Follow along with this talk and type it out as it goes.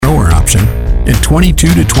option and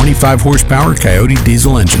 22 to 25 horsepower Coyote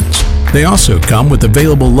diesel engines. They also come with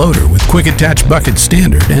available loader with quick attach bucket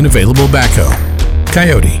standard and available backhoe.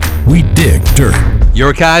 Coyote, we dig dirt.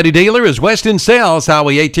 Your Coyote dealer is Weston Sales,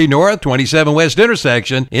 Highway 18 North, 27 West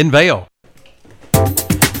intersection in Vale.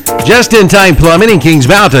 Just-in-Time Plumbing in Kings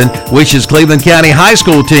Mountain wishes Cleveland County High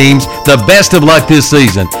School teams the best of luck this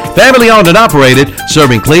season. Family owned and operated,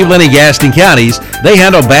 serving Cleveland and Gaston counties, they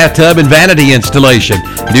handle bathtub and vanity installation,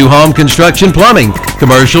 new home construction plumbing,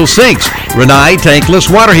 commercial sinks, Rinnai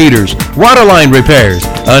tankless water heaters, water line repairs,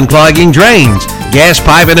 unclogging drains, gas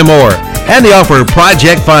piping, and more. And they offer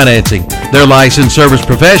project financing. Their licensed service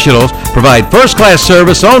professionals provide first-class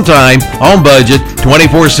service on time, on budget,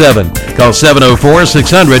 24/7. Call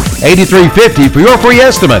 704-600-8350 for your free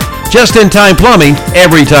estimate. Just-in-time plumbing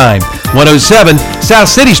every time. 107 South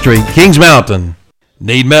City Street, Kings Mountain.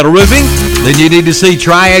 Need metal roofing? Then you need to see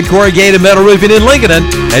Triad Corrugated Metal Roofing in Lincoln.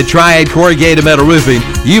 At Triad Corrugated Metal Roofing,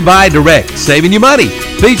 you buy direct, saving you money.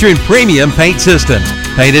 Featuring premium paint systems,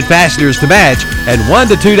 painted fasteners to match, and 1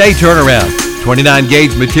 to 2 day turnaround. 29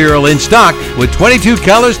 gauge material in stock with 22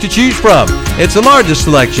 colors to choose from. It's the largest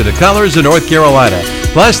selection of colors in North Carolina.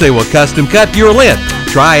 Plus, they will custom cut your length.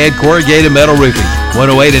 Triad Corrugated Metal Roofing,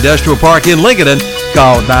 108 Industrial Park in Lincoln.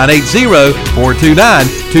 Call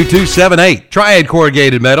 980-429-2278. Triad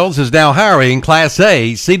Corrugated Metals is now hiring Class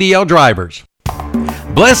A CDL drivers.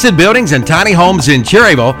 Blessed Buildings and Tiny Homes in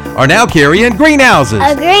Cherryville are now carrying greenhouses.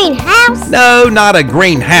 A greenhouse? No, not a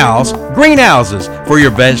greenhouse. Greenhouses for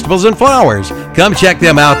your vegetables and flowers. Come check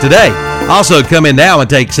them out today. Also, come in now and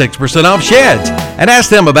take 6% off sheds. And ask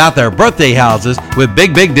them about their birthday houses with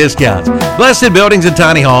big discounts. Blessed Buildings and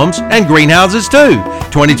Tiny Homes and greenhouses too.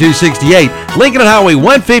 2268 Lincoln Highway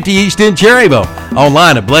 150 East in Cherryville.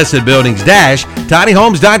 Online at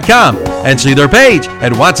blessedbuildings-tinyhomes.com and see their page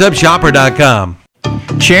at whatsupshopper.com.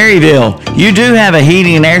 Cherryville, you do have a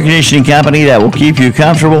heating and air conditioning company that will keep you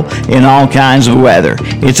comfortable in all kinds of weather.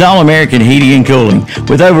 It's All American Heating and Cooling.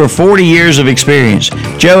 With over 40 years of experience,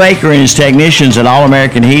 Joe ACRE and his technicians at All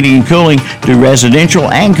American Heating and Cooling do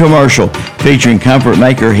residential and commercial, featuring Comfort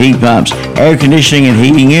Maker heat pumps, air conditioning and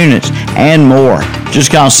heating units, and more.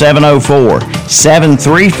 Just call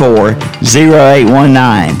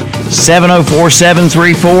 704-734-0819.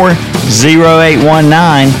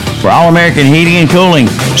 704-734-0819 for All American Heating and Cooling,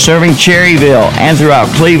 serving Cherryville and throughout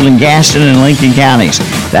Cleveland, Gaston, and Lincoln counties.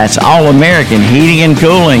 That's All American Heating and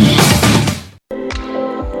Cooling.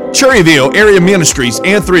 Cherryville Area Ministries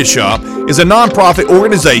and Thrift Shop is a nonprofit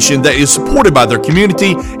organization that is supported by their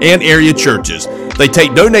community and area churches. They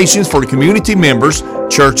take donations for community members,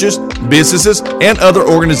 churches, businesses, and other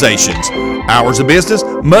organizations. Hours of business,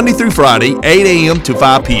 Monday through Friday, 8 a.m. to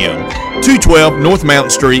 5 p.m. 212 North Mountain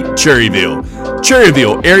Street, Cherryville.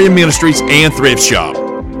 Cherryville Area Ministries and Thrift Shop.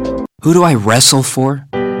 Who do I wrestle for?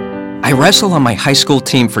 I wrestle on my high school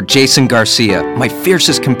team for Jason Garcia, my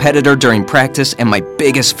fiercest competitor during practice and my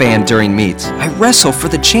biggest fan during meets. I wrestle for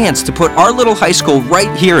the chance to put our little high school right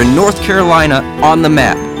here in North Carolina on the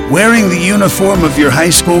map. Wearing the uniform of your high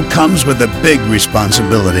school comes with a big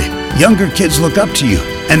responsibility. Younger kids look up to you,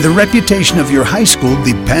 and the reputation of your high school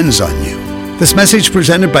depends on you. This message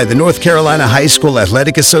presented by the North Carolina High School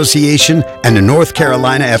Athletic Association and the North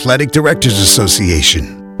Carolina Athletic Directors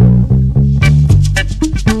Association.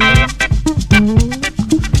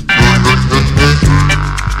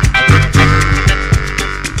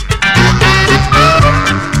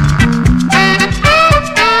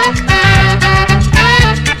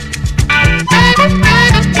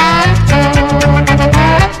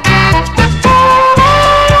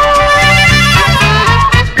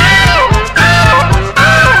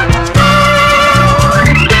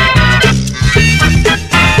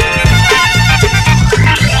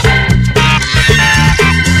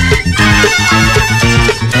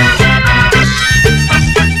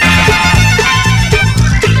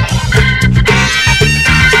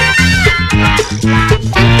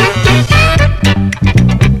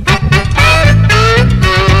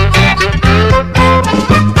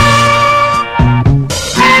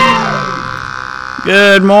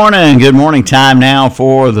 Good morning. Good morning. Time now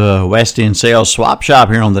for the West End Sales Swap Shop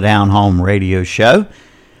here on the Down Home Radio Show.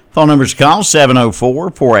 Phone numbers to call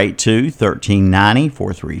 704-482-1390,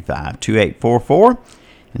 435-2844,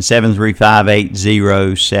 and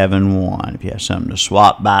 735-8071. If you have something to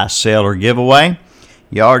swap, buy, sell, or give away,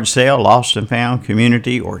 yard sale, lost and found,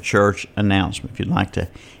 community, or church announcement. If you'd like to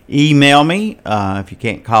email me, if you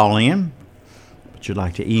can't call in, but you'd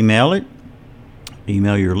like to email it,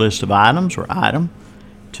 email your list of items or item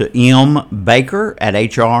to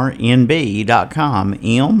mbaker@hrnb.com,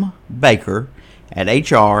 mbaker@hrnb.com.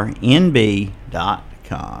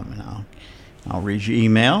 gmail.com. And I'll read your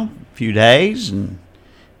email a few days, and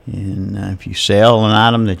if you sell an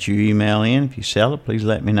item that you email in, if you sell it, please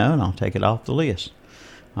let me know, and I'll take it off the list.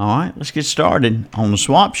 All right, let's get started on the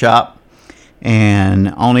Swap Shop. And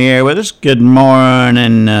on the air with us, good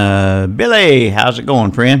morning, Billy. How's it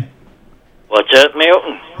going, friend? What's up,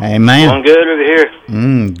 Milton? Hey, man. Going good over here.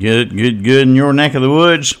 Good in your neck of the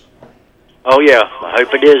woods. Oh, yeah. I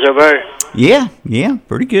hope it is over there. Yeah,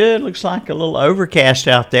 pretty good. Looks like a little overcast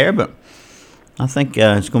out there, but I think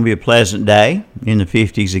it's going to be a pleasant day. In the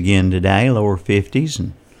 50s again today, lower 50s,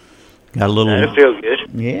 and got a little. That'll feel good.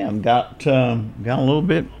 Yeah, got a little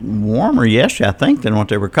bit warmer yesterday, I think, than what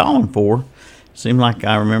they were calling for. Seemed like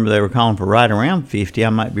I remember they were calling for right around 50. I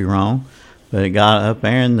might be wrong, but it got up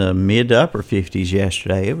there in the mid to upper 50s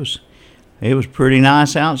yesterday. It was pretty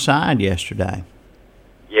nice outside yesterday.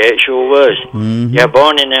 Yeah, it sure was. Mm-hmm. Yeah,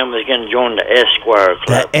 Barney and them was going to join the Esquire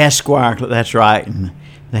Club. The Esquire Club, that's right. And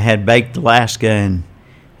they had baked Alaska, and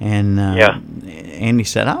Andy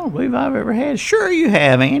said, "I don't believe I've ever had." "Sure you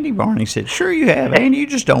have, Andy." Barney said, "Sure you have, Andy. You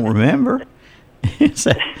just don't remember." It's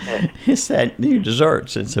that new dessert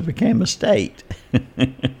since it became a state.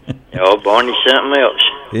 Oh, Barney's something else.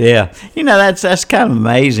 Yeah, that's kind of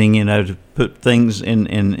amazing, to put things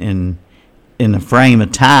in the frame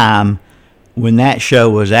of time when that show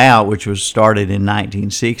was out, which was started in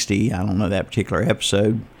 1960. I don't know that particular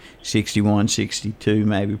episode, 61, 62,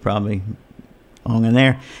 maybe, probably along in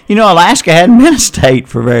there. Alaska hadn't been a state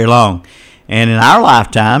for very long, and in our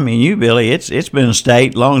lifetime, and you, Billy, it's been a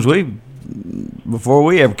state long as before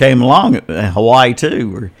we ever came along. Hawaii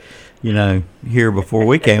too, or here before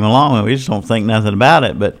we came along, we just don't think nothing about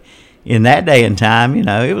it. But in that day and time,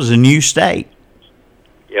 it was a new state.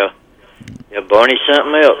 Yeah, Barney's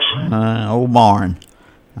something else. Old Barn,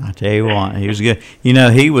 I tell you what, he was good.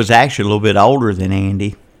 He was actually a little bit older than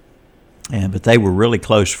Andy, but they were really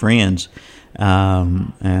close friends.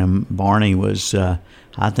 And Barney was,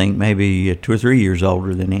 I think, maybe 2 or 3 years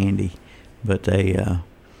older than Andy, but they.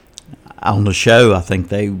 On the show, I think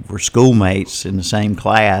they were schoolmates in the same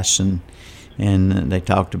class, and they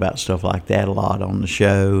talked about stuff like that a lot on the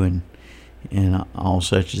show, and all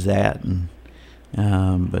such as that. And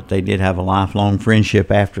but they did have a lifelong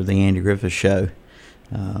friendship after the Andy Griffith show.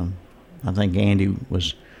 I think Andy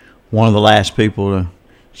was one of the last people to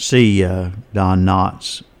see Don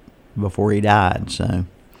Knotts before he died. So,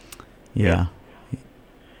 yeah,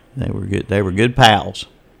 they were good. They were good pals.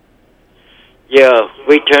 Yeah,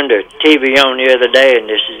 we turned the TV on the other day, and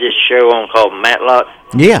this is this show on called Matlock.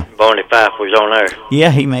 Yeah. Barney Fife was on there. Yeah,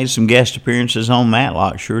 he made some guest appearances on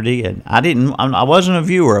Matlock, sure did. I wasn't a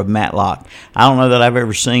viewer of Matlock. I don't know that I've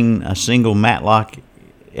ever seen a single Matlock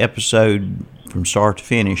episode from start to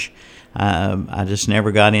finish. I just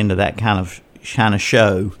never got into that kind of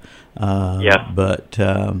show. But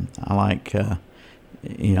I like...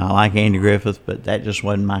 I like Andy Griffith, but that just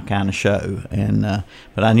wasn't my kind of show. And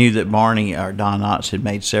but I knew that Barney or Don Knotts had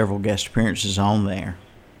made several guest appearances on there.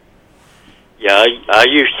 Yeah, I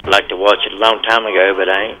used to like to watch it a long time ago, but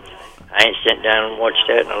I ain't sat down and watched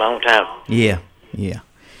that in a long time. Yeah.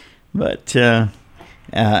 But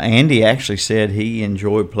Andy actually said he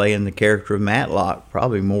enjoyed playing the character of Matlock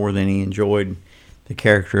probably more than he enjoyed the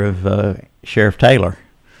character of Sheriff Taylor.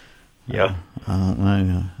 Yeah. I don't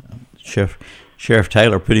know. Sheriff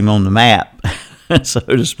Taylor put him on the map, so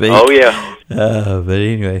to speak. Oh, yeah. But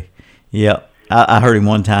anyway, yeah. I heard him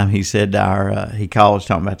one time. He said he called us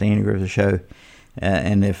talking about the Andy Griffith show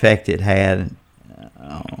and the effect it had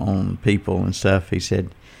on people and stuff. He said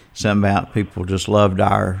something about people just loved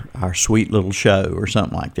our sweet little show or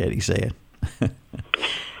something like that, he said.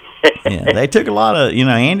 Yeah, they took a lot of,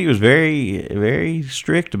 Andy was very, very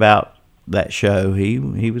strict about that show. He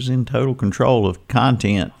was in total control of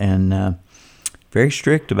content and very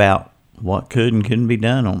strict about what could and couldn't be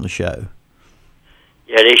done on the show.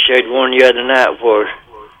 Yeah, they showed one the other night where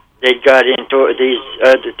they got into these,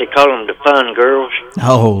 they call them the fun girls.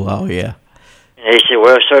 Oh, yeah. And they said,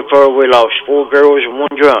 well, so far we lost 4 girls and 1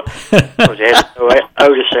 drunk. Because they had to throw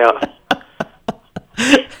Otis out.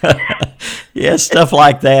 Yeah, stuff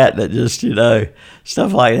like that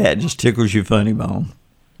just tickles your funny bone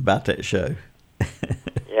about that show.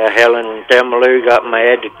 Yeah, Helen and Thelma Lou got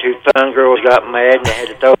mad. The 2 fun girls got mad, and they had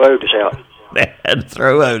to throw Otis out. They had to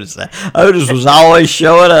throw Otis out. Otis was always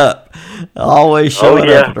showing up. Always showing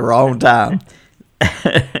up at the wrong time.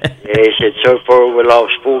 Yeah, he said, so far we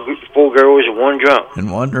lost 4 girls and 1 drunk.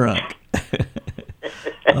 And 1 drunk.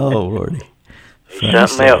 Oh, Lordy.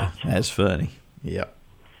 Something else. That's funny. Yep.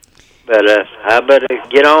 But I better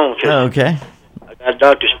get on. Okay. I got a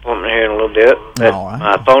doctor's appointment here in a little bit. But all right.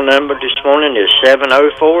 My phone number this morning is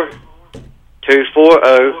 704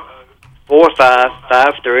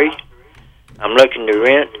 240-4553. I'm looking to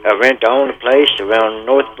rent to own a place around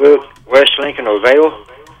Northbrook, West Lincoln, or Vale.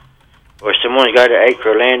 Or someone's got an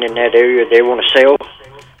acre of land in that area they want to sell,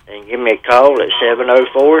 then give me a call at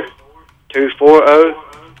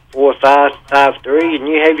 704-240-4553, and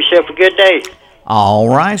you have yourself a good day. All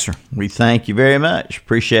right, sir. We thank you very much.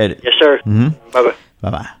 Appreciate it. Yes, sir. Bye-bye.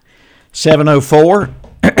 Bye-bye.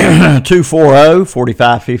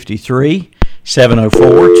 704-240-4553.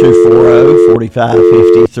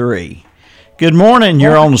 704-240-4553. Good morning.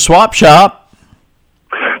 You're on the Swap Shop.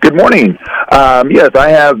 Good morning. Yes, I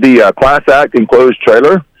have the Class Act enclosed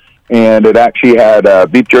trailer, and it actually had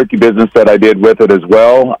beef jerky business that I did with it as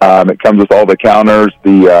well. It comes with all the counters,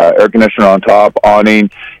 the air conditioner on top,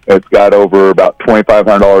 awning. It's got over about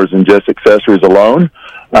 $2,500 in just accessories alone.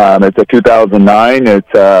 It's a 2009.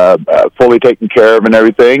 It's fully taken care of and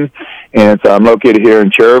everything. And so I'm located here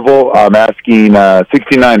in Cherryville. I'm asking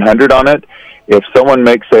 $6,900 on it. If someone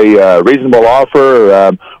makes a reasonable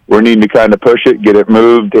offer, we're needing to kind of push it, get it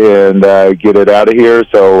moved, and get it out of here.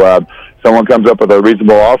 So someone comes up with a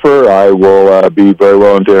reasonable offer, I will be very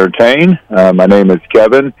willing to entertain. My name is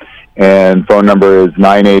Kevin, and phone number is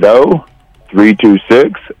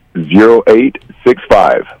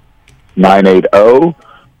 980-326-0865.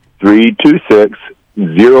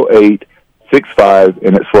 980-326-0865,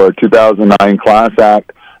 and it's for a 2009 Class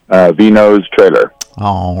Act V-nose trailer.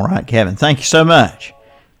 All right, Kevin. Thank you so much.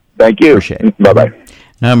 Thank you. Appreciate it. Bye-bye.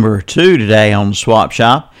 Number 2 today on the Swap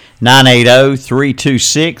Shop,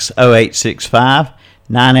 980-326-0865.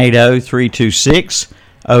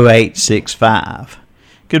 980-326-0865.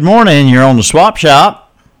 Good morning. You're on the Swap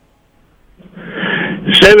Shop.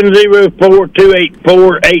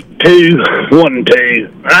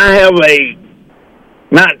 704-284-8212. I have a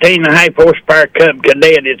 19.5 horsepower Cub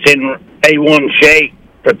Cadet. It's in A1 shape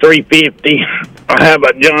for $350. I have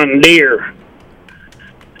a John Deere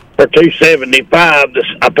for $275.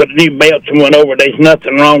 I put new belts and went over. There's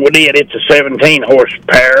nothing wrong with it. It's a 17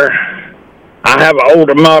 horsepower. I have an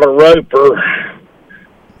older model Roper.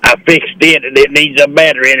 I fixed it, and it needs a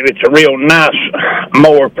battery in it. It's a real nice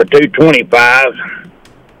mower for $225.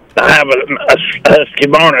 I have a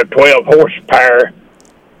Husqvarna 12 horsepower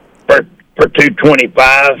for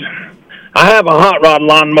 $225. I have a hot rod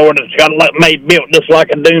lawnmower that's got built just like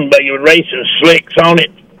a dune buggy with racing slicks on it.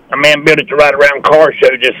 A man built it to ride around car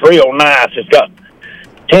shows. It's real nice. It's got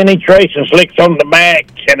 10-inch racing slicks on the back,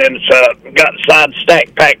 and then it's got side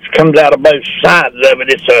stack packs comes out of both sides of it.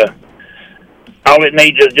 It's all it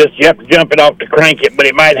needs is just you have to jump it off to crank it, but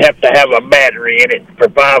it might have to have a battery in it for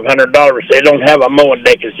 $500. They don't have a mowing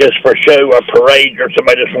deck. It's just for show or parade, or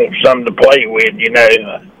somebody just wants something to play with, you know.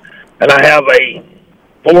 And I have a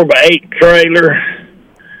 4x8 trailer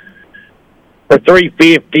for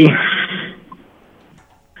 $350.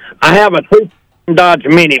 I have a Dodge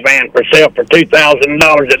minivan for sale for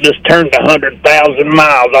 $2,000 that just turned 100,000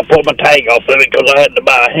 miles. I pulled my tag off of it because I had to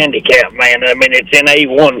buy a handicap van. I mean, it's in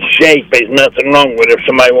A1 shape. There's nothing wrong with it. If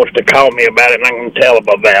somebody wants to call me about it, and I can tell them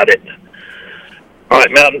about it. All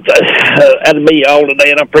right, Milton, that'll be all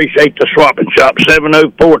today, and I appreciate the swapping shop.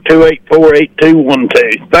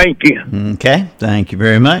 704-284-8212. Thank you. Okay, thank you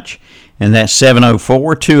very much. And that's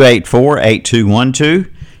 704-284-8212.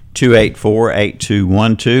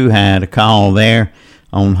 284-8212. Had a call there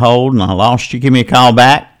on hold, and I lost you. Give me a call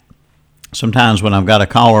back. Sometimes when I've got a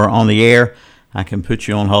caller on the air, I can put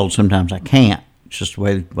you on hold. Sometimes I can't. It's just the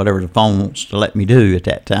way whatever the phone wants to let me do at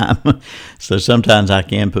that time. So sometimes I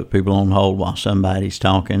can put people on hold while somebody's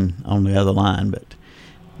talking on the other line, but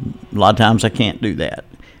a lot of times I can't do that.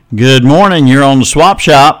 Good morning. You're on the Swap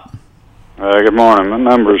Shop. Good morning. My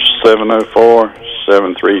number is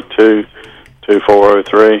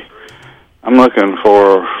 704-732-2403. I'm looking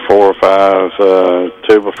for 4 or 5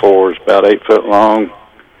 2x4s, about 8 foot long.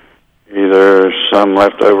 Either some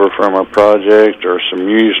left over from a project or some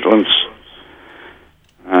used ones.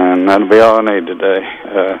 And that'll be all I need today.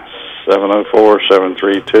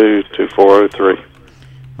 704-732-2403.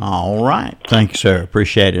 All right. Thank you, sir.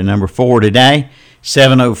 Appreciate it. Number 4 today,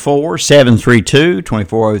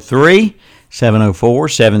 704-732-2403.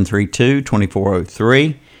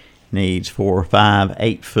 704-732-2403. Needs 4 or 5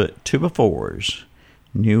 8-foot 2x4s,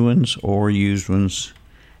 new ones or used ones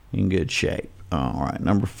in good shape. All right,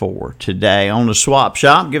 number 4 today on the Swap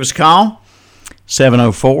Shop. Give us a call,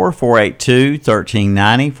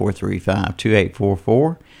 704-482-1390,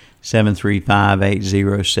 435-2844,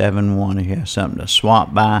 735-8071. If you have something to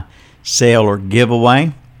swap, buy, sell, or give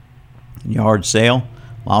away, yard sale,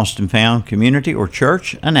 lost and found, community, or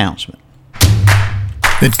church announcement.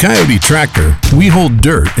 At Coyote Tractor, we hold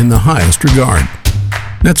dirt in the highest regard.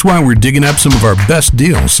 That's why we're digging up some of our best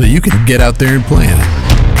deals so you can get out there and plan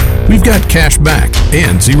it. We've got cash back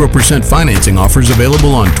and 0% financing offers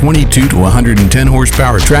available on 22 to 110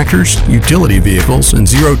 horsepower tractors, utility vehicles, and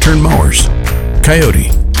zero-turn mowers.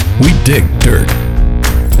 Coyote, we dig dirt.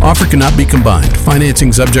 Offer cannot be combined.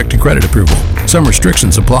 Financing subject to credit approval. Some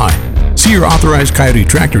restrictions apply. See your authorized Coyote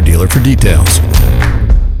tractor dealer for details.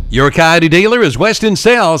 Your Coyote dealer is Weston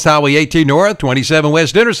Sales, Highway 18 North, 27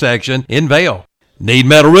 West intersection in Vale. Need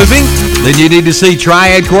metal roofing? Then you need to see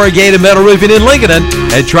Triad Corrugated Metal Roofing in Lincoln.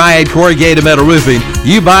 At Triad Corrugated Metal Roofing,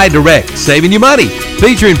 you buy direct, saving you money.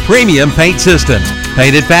 Featuring premium paint systems,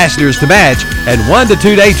 painted fasteners to match, and 1 to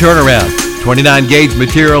 2 day turnaround. 29 gauge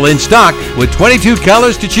material in stock with 22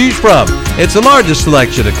 colors to choose from. It's the largest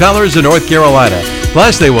selection of colors in North Carolina.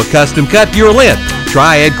 Plus, they will custom cut your length.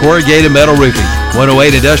 Triad Corrugated Metal Roofing,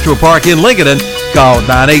 108 Industrial Park in Lincoln. Call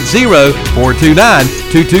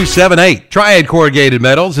 980-429-2278. Triad Corrugated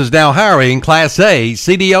Metals is now hiring Class A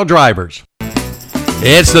CDL drivers.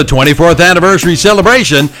 It's the 24th anniversary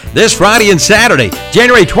celebration this Friday and Saturday,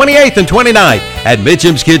 January 28th and 29th at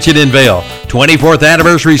Mitchum's Kitchen in Vale. 24th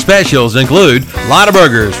anniversary specials include Lotta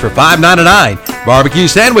Burgers for $5.99, barbecue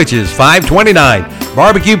sandwiches $5.29,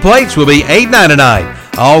 barbecue plates will be $8.99.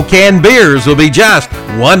 All canned beers will be just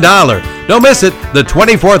 $1. Don't miss it, the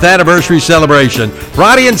 24th anniversary celebration,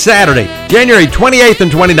 Friday and Saturday, January 28th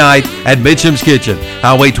and 29th at Mitchum's Kitchen,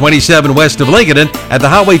 Highway 27 west of Lincoln at the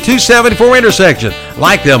Highway 274 intersection.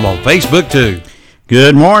 Like them on Facebook, too.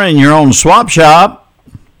 Good morning. You're on the Swap Shop.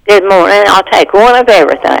 Good morning. I'll take one of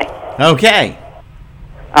everything. Okay.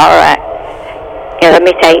 All right. Here, let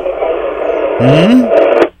me take.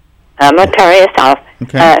 I'm going to turn this off.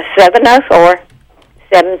 Okay.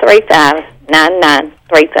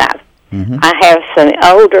 704-735-9935. I have some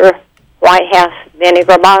older White House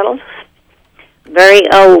vinegar bottles, very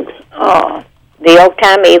old, the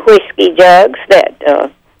old-timey whiskey jugs that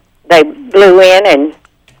they blew in and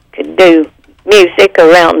could do music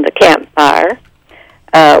around the campfire.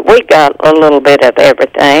 We got a little bit of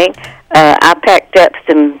everything. I packed up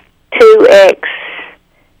some 2X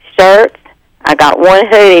shirts. I got one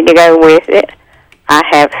hoodie to go with it. I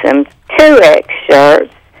have some 2X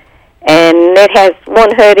shirts, and it has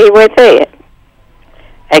one hoodie with it.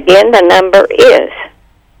 Again, the number is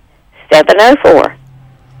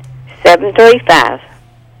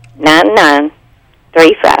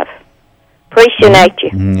 704-735-9935. Appreciate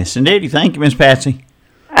you. Yes, indeed. Thank you, Miss Patsy.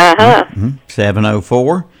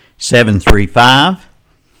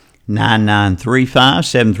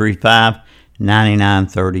 704-735-9935,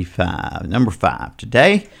 735-9935. Number 5.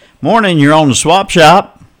 Today, morning, you're on the Swap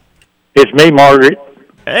Shop. It's me, Margaret.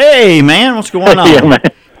 Hey, man, what's going on? Yeah, man.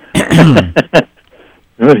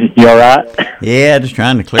 You all right? Yeah, just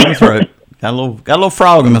trying to clear my throat. Got a little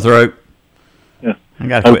frog in my throat. Yeah. I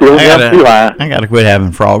gotta quit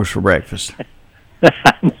having frogs for breakfast.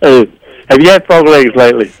 Have you had frog legs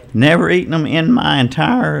lately? Never eaten them in my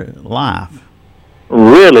entire life.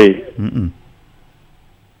 Really? Mm-mm.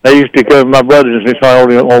 They used to come, my brothers and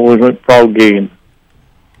sisters always went frog gigging.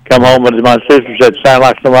 Come home, and my sister said, sound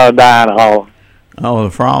like somebody died in the hall. Oh,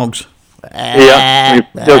 the frogs. Yeah. You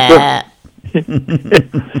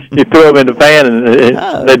threw them in the pan, and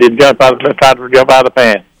they did try to jump out of the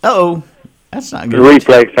pan. Uh-oh. That's not good. The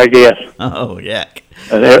reflex, I guess. Oh, yuck.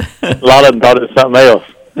 And a lot of them thought it was something else.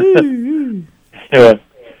 Anyway,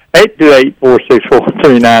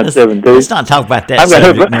 828-464-3972. Let's not talk about that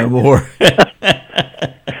subject no more.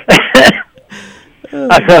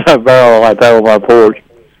 I got a barrel like that on my porch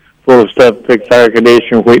full of stuff to fix air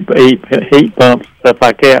conditioning, heat pumps, stuff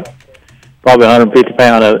like that. Probably 150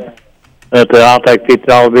 pounds of it. I'll take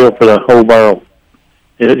 $50 bill for the whole barrel.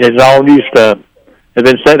 It's all new stuff. It's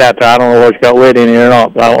been sitting out there. I don't know what's got wet in it or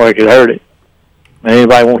not, but I don't think it hurt it. And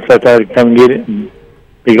anybody wants to there to come and get it, and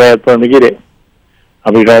be glad for them to get it.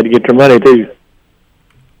 I'll be glad to get their money, too.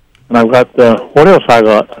 And I've got, what else I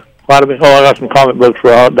got? Quite a bit. Oh, I got some comic books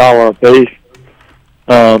for $1 a piece.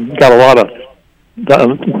 Got a lot of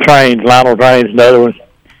trains, Lionel trains and other ones.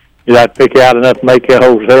 You have to pick out enough to make your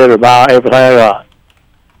whole set or buy everything I got.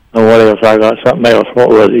 And what else I got? Something else. What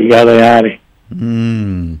was it? You got any idea?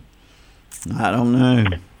 I don't know.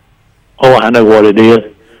 Oh, I know what it is.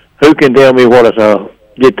 Who can tell me what a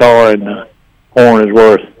guitar and horn is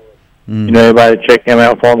worth? You know anybody check him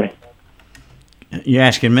out for me? You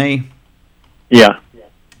asking me? Yeah.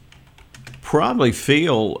 Probably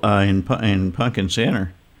Phil in Pumpkin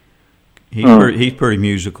Center. He's pretty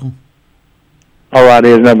musical. All right,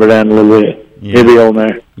 his number down a little bit. Yeah. He'll be on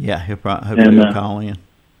there. Yeah, he'll call in.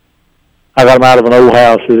 I got him out of an old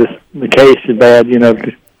house. The case is bad,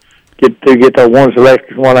 to get the one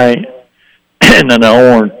selected, one ain't. and then the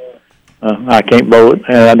horn. I can't blow it,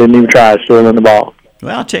 and I didn't even try. It's still in the box.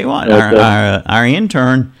 Well, I'll tell you what, our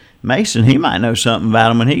intern Mason, he might know something about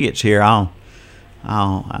them when he gets here. I'll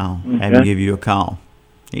have him give you a call.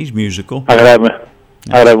 He's musical. I'd have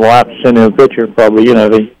my wife send him a picture, probably,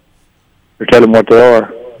 or tell him what they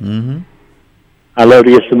are. Mm-hmm. I love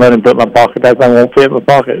to get some money and put in my pocket. That thing won't fit in my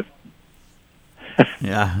pocket.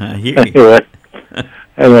 Yeah, I hear you.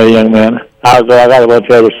 Anyway, young man. I got a bunch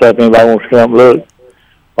of other stuff. Anybody wants to come up and look?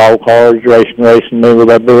 Ball cars, racing, maybe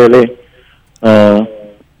that barely. I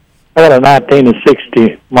got a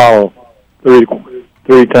 1960 model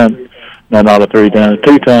 3-ton. No, not a 3-ton. A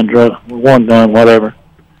 2-ton truck, 1-ton, whatever.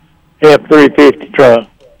 F-350 truck.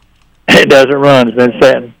 It doesn't run. It's been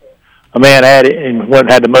sitting. A man had it and went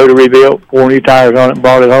and had the motor rebuilt, 4 new tires on it, and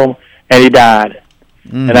brought it home, and he died.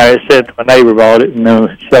 And I said my neighbor bought it, and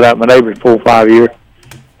set out my neighbor for 4 or 5 years,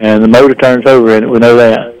 and the motor turns over in it. We know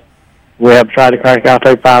that. We have tried to crank out,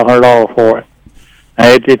 take $500 for it.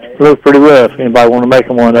 It looks pretty rough. Anybody want to make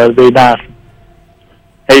them one, that'd be nice.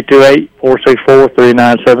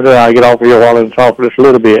 828-464-3972. I'll get off of here while I talk for just a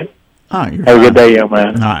little bit. Oh, you're Have a good day, young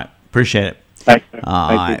man. All right. Appreciate it. Thank you.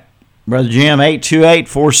 All right. Brother Jim,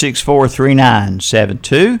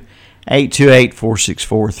 828-464-3972.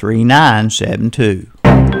 828-464-3972.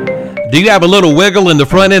 Do you have a little wiggle in the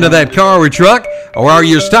front end of that car or truck? Or are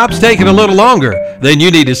your stops taking a little longer? Then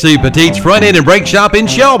you need to see Petite's Front End and Brake Shop in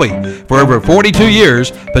Shelby. For over 42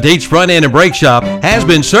 years, Petite's Front End and Brake Shop has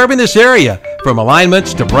been serving this area. From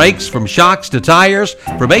alignments to brakes, from shocks to tires,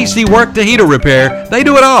 from AC work to heater repair, they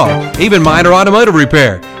do it all, even minor automotive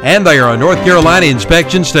repair. And they are a North Carolina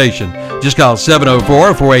inspection station. Just call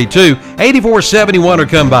 704-482-8471 or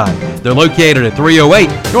come by. They're located at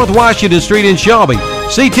 308 North Washington Street in Shelby.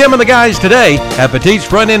 See Tim and the guys today at Petite's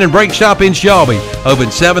Front End and Brake Shop in Shelby. Open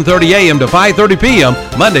 7:30 a.m. to 5:30 p.m.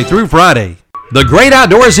 Monday through Friday. The Great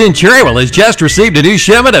Outdoors in Cherryville has just received a new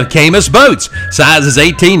shipment of Camus boats, sizes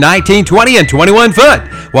 18, 19, 20, and 21 foot.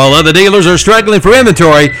 While other dealers are struggling for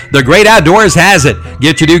inventory, the Great Outdoors has it.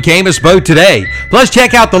 Get your new Camus boat today. Plus,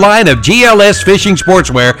 check out the line of GLS fishing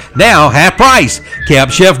sportswear, now half price.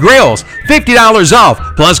 Camp Chef grills, $50 off,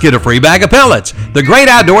 plus get a free bag of pellets. The Great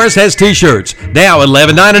Outdoors has t-shirts, now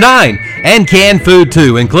 $11.99, and canned food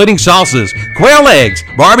too, including sauces, quail eggs,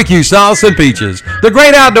 barbecue sauce, and peaches. The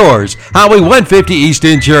Great Outdoors, Highway 150 East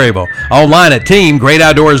in Cherryville. Online at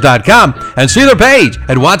teamgreatoutdoors.com and see their page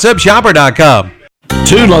at whatsupshopper.com.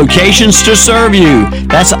 2 locations to serve you.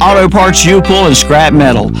 That's Auto Parts U-Pull and Scrap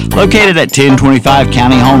Metal, located at 1025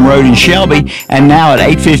 County Home Road in Shelby and now at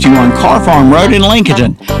 851 Car Farm Road in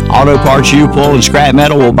Lincoln. Auto Parts U-Pull and Scrap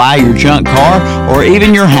Metal will buy your junk car or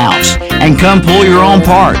even your house and come pull your own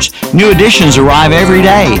parts. New additions arrive every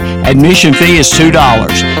day. Admission fee is $2.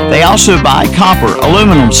 They also buy copper,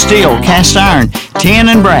 aluminum, steel, cast iron, tin,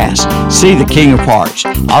 and brass. See the king of parts.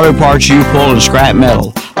 Auto Parts U-Pull and Scrap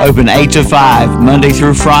Metal. Open 8 to 5, Monday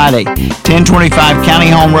through Friday. 1025 County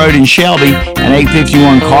Home Road in Shelby and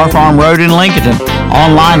 851 Car Farm Road in Lincoln.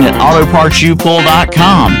 Online at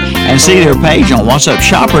autopartsupull.com and see their page on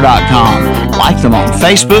whatsupshopper.com. Like them on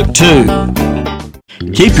Facebook too.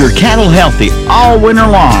 Keep your cattle healthy all winter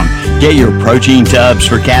long. Get your protein tubs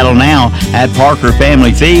for cattle now at Parker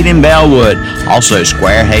Family Feed in Bellwood. Also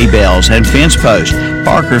square hay bales and fence posts.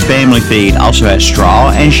 Parker Family Feed also has straw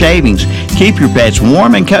and shavings. Keep your pets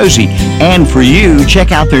warm and cozy. And for you,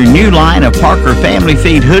 check out their new line of Parker Family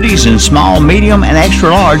Feed hoodies in small, medium, and extra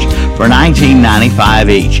large for $19.95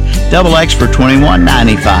 each. Double X for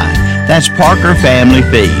 $21.95. That's Parker Family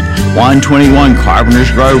Feed, 121 Carpenters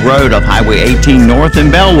Grove Road off Highway 18 North in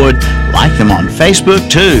Bellwood. Like them on Facebook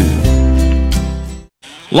too.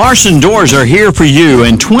 Larson Doors are here for you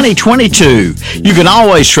in 2022. You can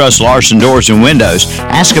always trust Larson Doors and Windows.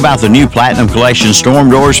 Ask about the new Platinum Collection storm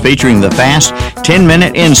doors featuring the fast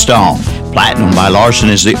 10-minute install. Platinum by Larson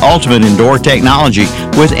is the ultimate in door technology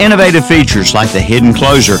with innovative features like the hidden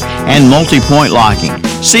closer and multi-point locking.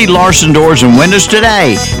 See Larson Doors and Windows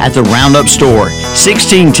today at the Roundup Store,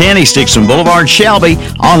 1610 East Dixon Boulevard, Shelby.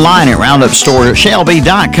 Online at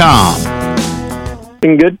roundupstoreshelby.com.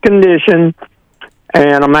 In good condition,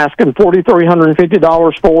 and I'm asking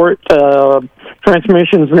 $4,350 for it.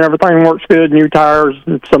 Transmissions and everything works good. New tires.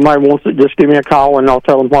 If somebody wants it, just give me a call and I'll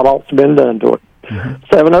tell them what all's been done to it.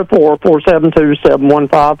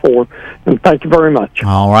 704-472-7154. And thank you very much.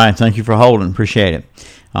 All right. Thank you for holding. Appreciate it.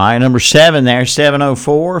 All right. Number 7 there,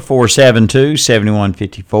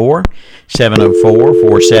 704-472-7154.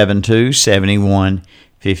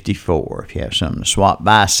 704-472-7154. If you have something to swap,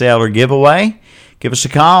 buy, sell, or give away, give us a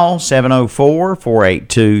call,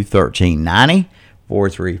 704-482-1390,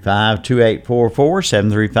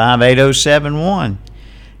 435-2844, 735-8071.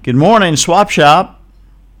 Good morning, Swap Shop.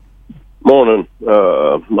 Morning.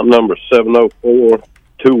 My number is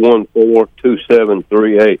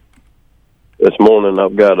 704-214-2738. This morning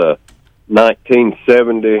I've got a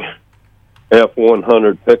 1970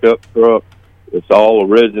 F100 pickup truck. It's all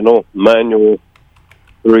original, manual,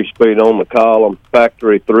 3-speed on the column,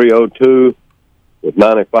 factory 302 with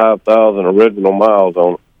 95,000 original miles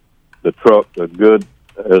on it. The truck is good.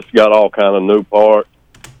 It's got all kind of new parts.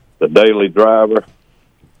 The daily driver.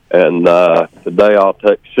 And today I'll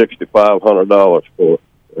take $6,500 for it.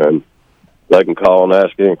 And they can call and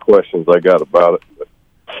ask any questions they got about it. But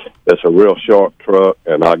it's a real sharp truck,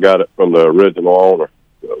 and I got it from the original owner.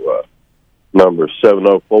 So, number is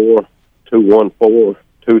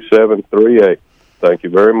 704-214-2738. Thank you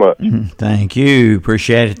very much. Thank you.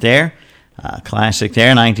 Appreciate it there. Classic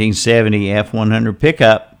there, 1970 F100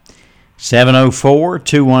 pickup.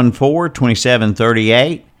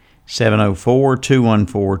 704-214-2738.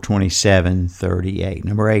 704-214-2738.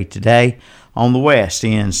 Number 8 today on the West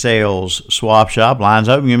End Sales Swap Shop. Lines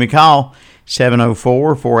open. Give me a call.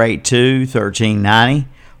 704-482-1390.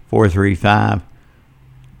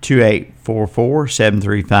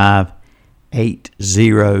 435-2844.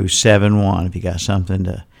 735-8071. If you got something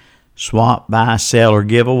to swap, buy, sell, or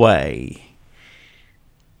give away.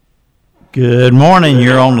 Good morning.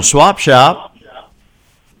 You're on the Swap Shop.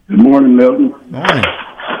 Good morning, Milton. Morning.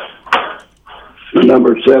 The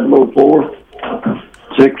number is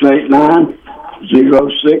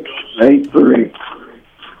 704-689-0683.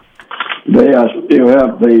 Today I still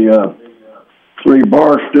have the 3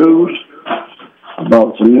 bar stools. I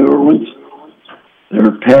bought some newer ones.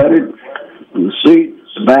 They're padded. And the seat,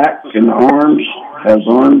 the back, and the arms has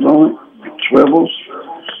arms on it. It swivels.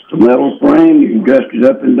 It's a metal frame. You can adjust it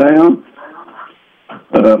up and down.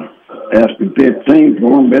 Asking 15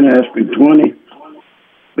 for them. Been asking 20.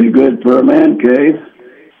 Be good for a man cave.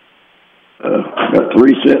 Got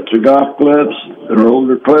 3 sets of golf clubs. They're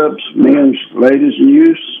older clubs, men's, ladies in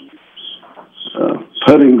use.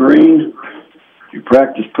 Putting green. You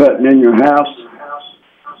practice putting in your house.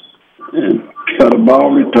 And got a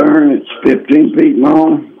ball return. It's 15 feet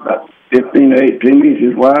long, about 15 to 18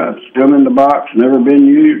 inches wide. Still in the box, never been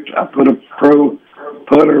used. I put a pro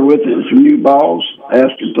putter with it and some new balls.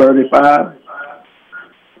 Asking 35.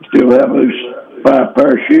 Still have those 5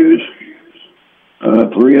 pair of shoes.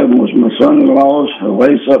 3 of them was my son-in-law's. A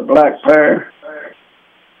lace-up black pair.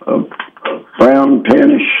 A brown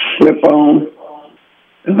tannish slip-on.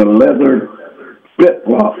 And a leather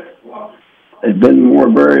flip-flop. They've been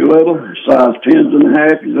worn very little. Size 10s and a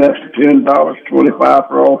half. He's after $10, $25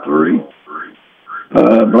 for all 3.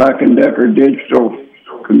 Black & Decker digital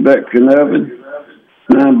convection oven.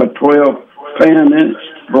 9 by 12 fan in it.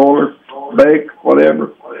 Broiler, bake,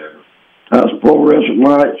 whatever. Has fluorescent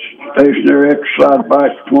lights. Stationary exercise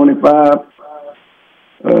bike, $25.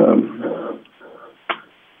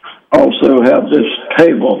 Also have this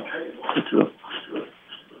table. It's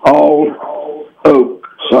all oak.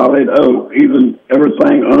 Solid oak. Even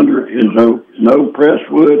everything under it is oak. No pressed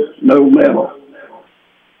wood, no metal.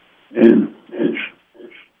 And it's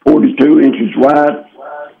 42 inches wide.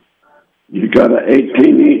 You got an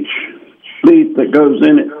 18-inch leaf that goes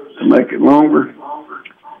in it to make it longer.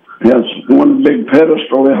 It has one big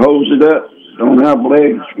pedestal that holds it up. Don't have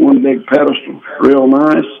legs, one big pedestal. Real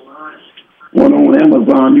nice. One on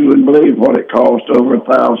Amazon, you wouldn't believe what it cost, over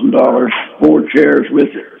 $1,000. 4 chairs with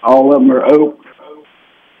it. All of them are oak.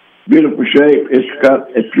 Beautiful shape. It's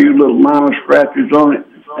got a few little minor scratches on it.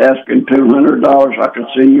 Asking $200. I could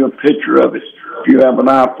send you a picture of it if you have an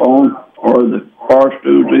iPhone or the bar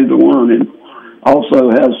stools, either one. And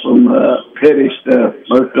also has some petty stuff.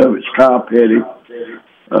 Most of it's cow petty.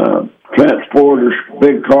 Transporters,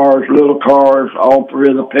 big cars, little cars, all 3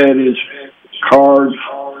 of the petties, cars,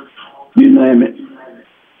 you name it.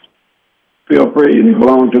 Feel free. They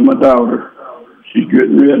belong to my daughter. She's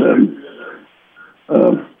getting rid of them.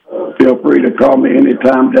 Feel free to call me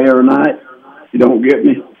anytime, day or night. If you don't get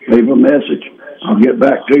me, leave a message. I'll get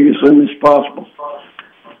back to you as soon as possible.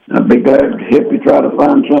 I'd be glad to help you try to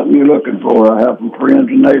find something you're looking for. I have some friends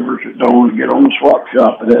and neighbors that don't want to get on the swap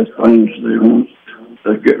shop that has things they want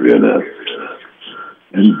to get rid of.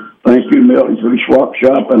 And thank you, Milton, for the swap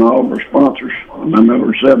shop and all of our sponsors. My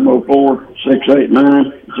number is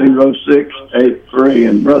 704-689-0683.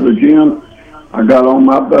 And Brother Jim, I got on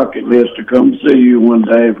my bucket list to come see you one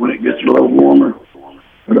day when it gets a little warmer.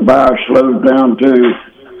 But the buyer slows down too.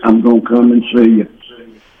 I'm going to come and see you.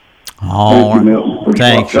 Thank you, Milton.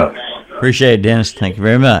 Thanks. Appreciate it, Dennis. Thank you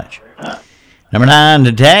very much. Number 9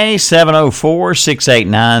 today,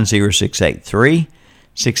 704-689-0683.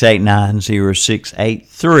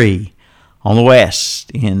 689-0683. On the west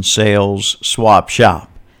in Sales Swap Shop.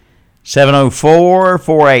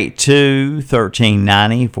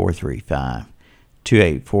 704-482-1390,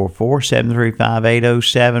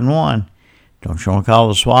 435-2844-735-8071. Don't you want to call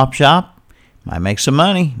the swap shop? Might make some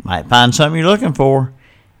money. Might find something you're looking for.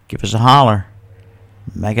 Give us a holler.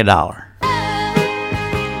 Make $1.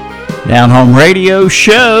 Down Home Radio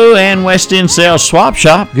Show and West End Sales Swap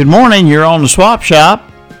Shop. Good morning. You're on the Swap Shop.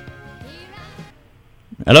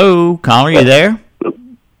 Hello, caller, you there?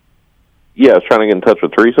 Yeah, I was trying to get in touch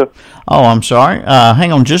with Teresa. Oh, I'm sorry.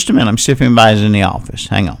 Hang on just a minute. I'm see if anybody's in the office.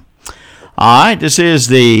 Hang on. All right, this is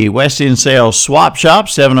the West End Sales Swap Shop,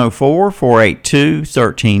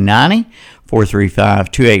 704-482-1390,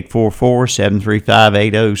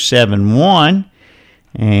 435-2844-735-8071.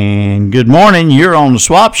 And good morning. You're on the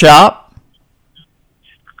Swap Shop.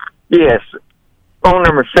 Yes. Phone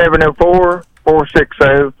number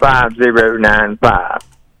 704-460-5095.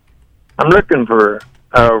 I'm looking for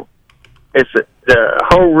the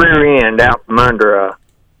whole rear end out from under a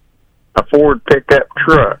Ford pickup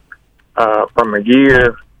truck from a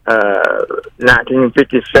year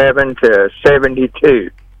 1957 to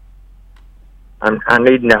 72. I'm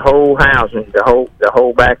needing the whole housing, the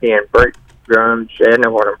whole back end, brake drums. I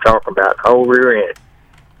know what I'm talking about. The whole rear end.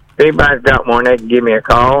 If anybody's got one, they can give me a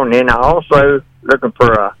call. And then I also looking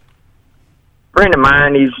for a friend of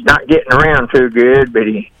mine. He's not getting around too good, but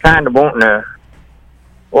he kind of wanting a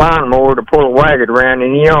lawnmower to pull a wagon around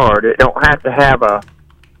in the yard. It don't have to have a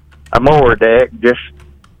mower deck. Just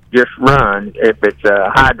run. If it's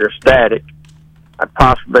hydrostatic, I'd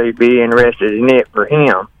possibly be interested in it for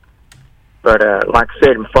him. But like I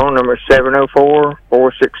said, my phone number is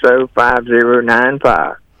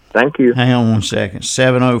 704-460-5095. Thank you. Hang on one second.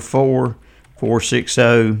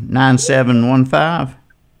 704-460-9715?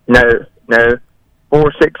 No.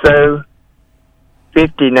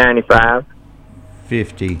 460-5095.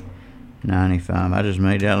 5095. I just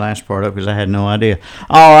made that last part up because I had no idea.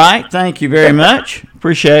 All right. Thank you very much.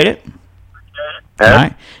 Appreciate it. All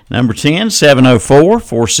right. Number 10,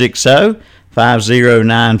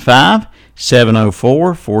 704-460-5095.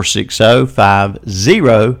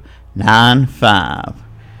 704-460-5095.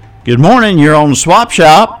 Good morning. You're on the Swap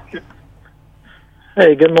Shop.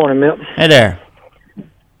 Hey, good morning, Milton. Hey there.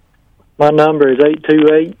 My number is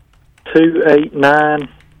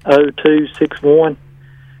 828-289-0261.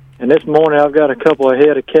 And this morning I've got a couple of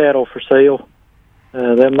head of cattle for sale.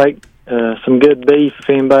 They make some good beef if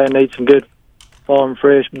anybody needs some good farm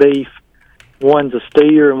fresh beef. One's a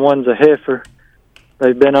steer and one's a heifer.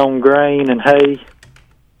 They've been on grain and hay.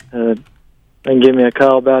 They can give me a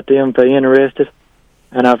call about them if they're interested.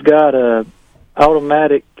 And I've got a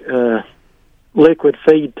automatic liquid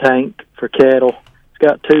feed tank for cattle. It's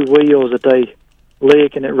got two wheels that they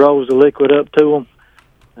lick and it rolls the liquid up to them.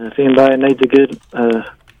 If anybody needs a good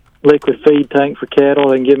liquid feed tank for cattle,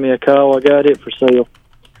 they can give me a call. I got it for sale.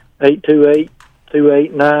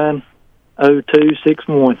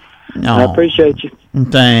 828-289-0261. I appreciate you.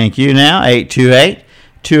 Thank you. Now,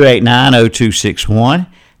 828-289-0261.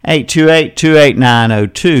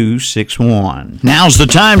 828-289-0261. Now's the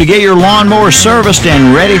time to get your lawnmower serviced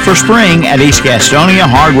and ready for spring at East Gastonia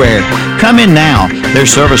Hardware. Come in now. Their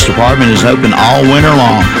service department is open all winter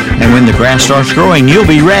long. And when the grass starts growing, you'll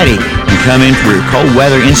be ready. And come in for your cold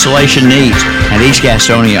weather insulation needs. And East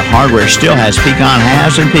Gastonia Hardware still has pecan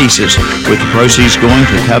halves and pieces, with the proceeds going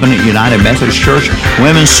to Covenant United Methodist Church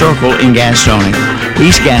Women's Circle in Gastonia.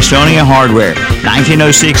 East Gastonia Hardware,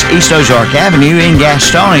 1906 East Ozark Avenue in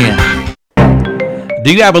Gastonia.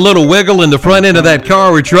 Do you have a little wiggle in the front end of that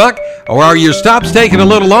car or truck? Or are your stops taking a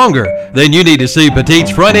little longer? Then you need to see Petite's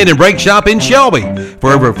Front End and Brake Shop in Shelby.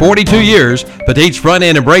 For over 42 years, Petite's Front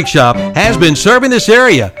End and Brake Shop has been serving this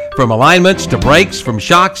area. From alignments to brakes, from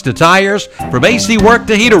shocks to tires, from AC work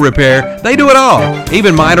to heater repair, they do it all,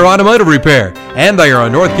 even minor automotive repair. And they are a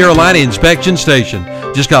North Carolina inspection station.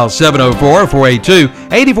 Just call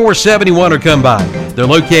 704-482-8471 or come by. They're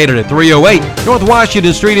located at 308 North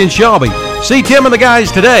Washington Street in Shelby. See Tim and the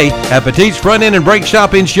guys today at Petite's Front End and Brake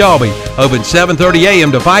Shop in Shelby. Open 7:30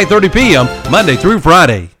 a.m. to 5:30 p.m. Monday through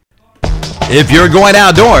Friday. If you're going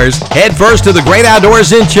outdoors, head first to the Great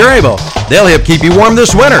Outdoors in Cherryville. They'll help keep you warm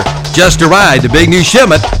this winter. Just arrived the big new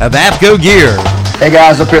shipment of AFCO gear. Hey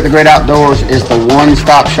guys, up here at the Great Outdoors is the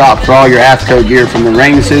one-stop shop for all your AFCO gear, from the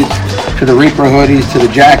rain suits to the Reaper hoodies to the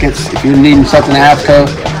jackets. If you're needing something AFCO,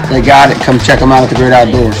 they got it. Come check them out at the Great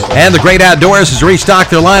Outdoors. And the Great Outdoors has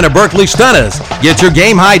restocked their line of Berkeley Stunnas. Get your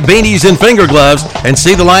game hide beanies and finger gloves and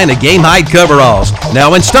see the line of game hide coveralls.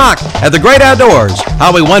 Now in stock at the Great Outdoors.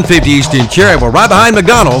 Highway 150 East in Cherryville, right behind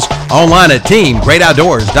McDonald's. Online at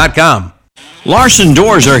teamgreatoutdoors.com. Larson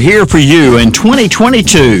Doors are here for you in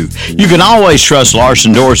 2022. You can always trust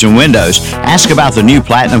Larson Doors and Windows. Ask about the new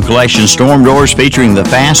Platinum Collection storm doors featuring the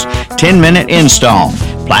fast 10-minute install.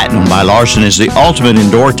 Platinum by Larson is the ultimate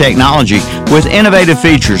indoor technology with innovative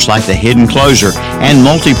features like the hidden closer and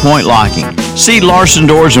multi-point locking. See Larson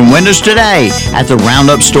Doors and Windows today at the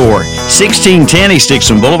Roundup Store, 1610 East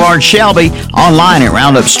Dixon Boulevard, Shelby, online at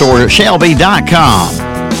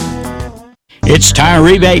roundupstoreshelby.com. It's tire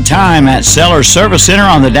rebate time at Sellers Service Center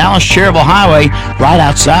on the Dallas-Cherryville Highway, right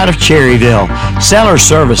outside of Cherryville. Sellers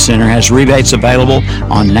Service Center has rebates available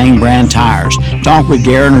on name brand tires. Talk with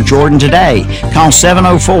Garen or Jordan today. Call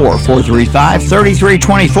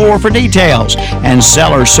 704-435-3324 for details. And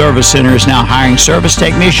Sellers Service Center is now hiring service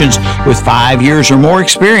technicians with 5 years or more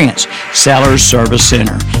experience. Sellers Service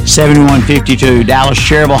Center, 7152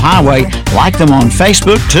 Dallas-Cherryville Highway. Like them on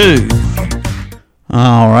Facebook, too.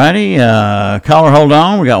 All righty, caller, hold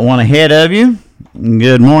on. We got one ahead of you.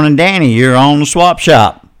 Good morning, Danny. You're on the swap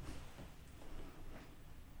shop.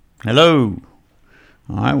 Hello.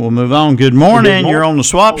 All right, we'll move on. Good morning. You're on the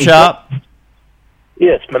swap shop.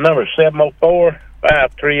 Yes, my number is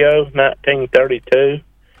 704-530-1932. This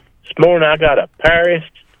morning I got a Paris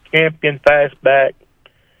Champion Fastback.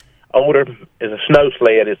 Older is a snow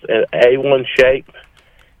sled. It's an A1 shape.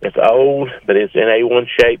 It's old, but it's in A1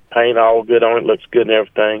 shape. Paint all good on it. Looks good and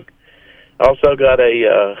everything. Also got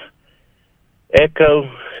a Echo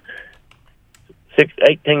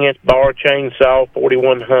 18-inch bar chainsaw,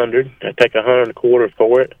 4100. I take $125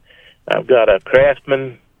 for it. I've got a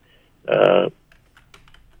Craftsman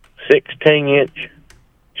 16-inch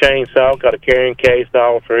chainsaw. Got a carrying case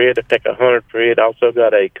all for it. I take $100 for it. Also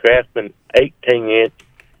got a Craftsman 18-inch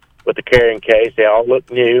with a carrying case. They all look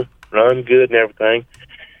new, run good and everything.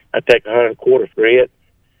 I take $125 for it.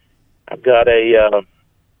 I've got a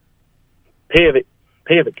pivot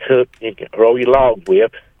hook you can roll your logs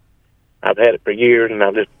with. I've had it for years, and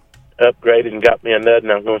I just upgraded and got me another,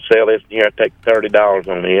 and I'm going to sell this here. I take $30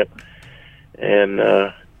 on it. And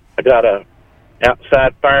I got a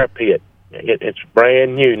outside fire pit. It's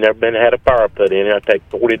brand new, never had a fire put in it. I take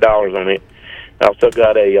 $40 on it. I also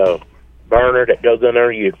got a burner that goes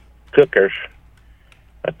under your cookers.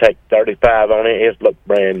 I take $35 on it. It looks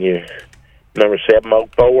brand new. Number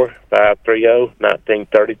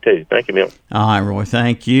 704-530-1932. Thank you, Milton. All right, Roy.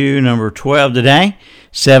 Thank you. Number 12 today,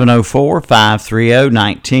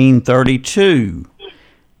 704-530-1932.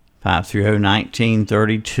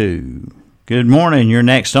 530-1932. Good morning. You're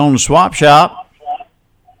next on the swap shop.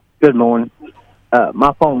 Good morning.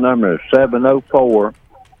 My phone number is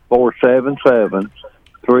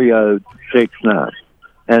 704-477-3069.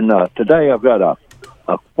 And today I've got a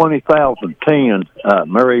 2010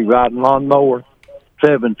 Murray riding lawnmower,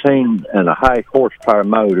 17 and a high horsepower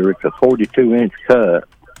motor. It's a 42-inch cut.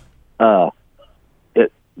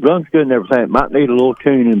 It runs good and everything. It might need a little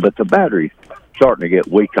tuning, but the battery's starting to get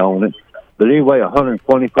weak on it. But anyway,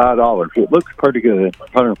 $125. It looks pretty good.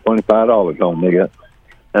 $125 on it.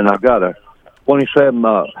 And I've got a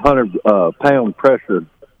 2,700 pound pressure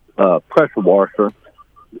washer.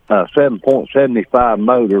 7.75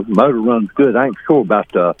 motor. Motor runs good. I ain't sure about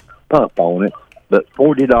the pump on it, but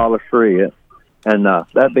 $40 for it. And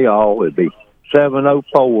that'd be all. It'd be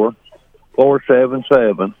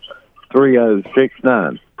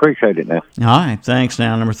 704-477-3069. Appreciate it now. All right. Thanks.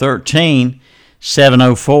 Now, number 13,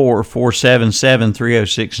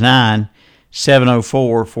 704-477-3069.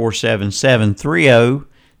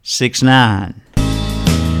 704-477-3069.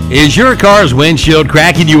 Is your car's windshield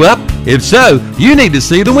cracking you up? If so, you need to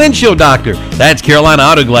see the windshield doctor. That's Carolina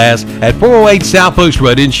Auto Glass at 408 South Post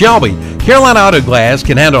Road in Shelby. Carolina Auto Glass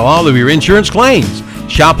can handle all of your insurance claims.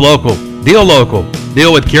 Shop local.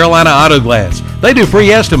 Deal with Carolina Auto Glass. They do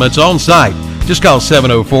free estimates on site. Just call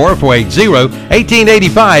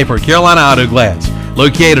 704-480-1885 for Carolina Auto Glass.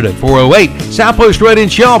 Located at 408 South Post Road in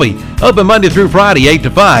Shelby. Open Monday through Friday, 8 to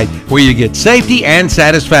 5, where you get safety and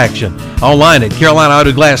satisfaction. Online at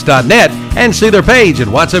CarolinaAutoGlass.net and see their page at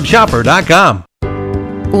WhatsAppShopper.com.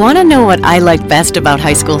 Want to know what I like best about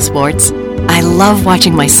high school sports? I love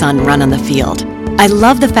watching my son run on the field. I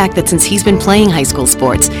love the fact that since he's been playing high school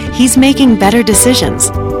sports, he's making better decisions.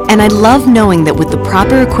 And I love knowing that with the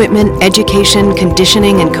proper equipment, education,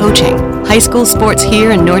 conditioning, and coaching, high school sports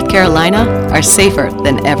here in North Carolina are safer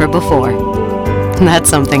than ever before. That's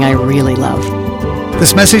something I really love.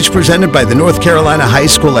 This message presented by the North Carolina High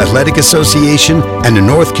School Athletic Association and the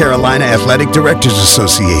North Carolina Athletic Directors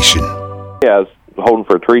Association. Yeah, I was holding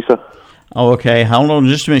for Teresa. Oh, okay. Hold on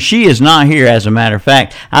just a minute. She is not here, as a matter of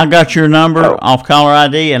fact. I got your number off caller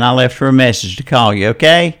ID, and I left her a message to call you,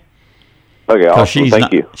 okay? Okay, awesome.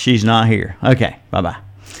 Thank you. She's not here. Okay, bye-bye.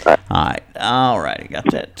 All right. Got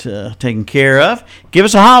that taken care of. Give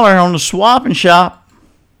us a holler on the Swap and Shop.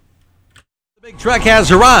 The big truck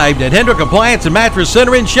has arrived at Hendrick Appliance and Mattress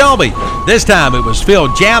Center in Shelby. This time it was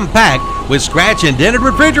filled jam-packed with scratch and dented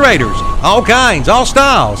refrigerators. All kinds, all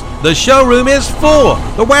styles. The showroom is full.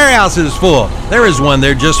 The warehouse is full. There is one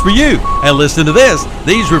there just for you. And listen to this.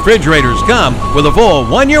 These refrigerators come with a full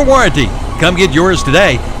 1-year warranty. Come get yours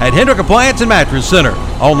today at Hendrick Appliance and Mattress Center.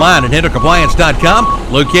 Online at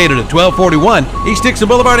HendrickAppliance.com. Located at 1241 East Dixon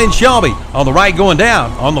Boulevard in Shelby. On the right going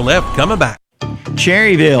down, on the left coming back.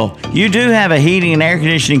 Cherryville, you do have a heating and air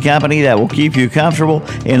conditioning company that will keep you comfortable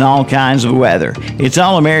in all kinds of weather. It's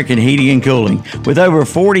All American Heating and Cooling. With over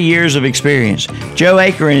 40 years of experience, Joe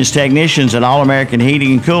ACRE and his technicians at All American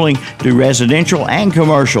Heating and Cooling do residential and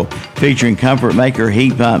commercial, featuring Comfort Maker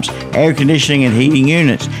heat pumps, air conditioning and heating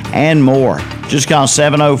units, and more. Just call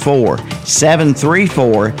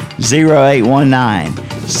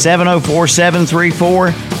 704-734-0819.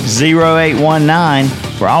 704-734-0819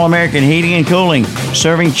 for All American Heating and Cooling,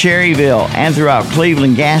 serving Cherryville and throughout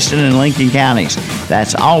Cleveland, Gaston, and Lincoln counties.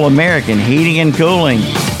 That's All American Heating and Cooling.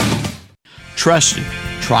 Trusted,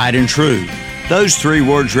 tried, and true. Those three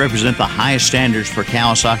words represent the highest standards for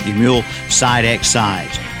Kawasaki Mule Side X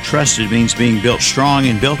sides. Trusted means being built strong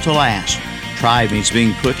and built to last. Tried means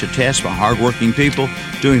being put to test by hardworking people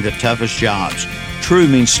doing the toughest jobs. True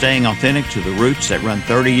means staying authentic to the roots that run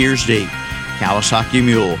 30 years deep. Kawasaki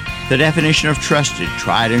Mule, the definition of trusted,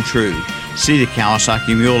 tried, and true. See the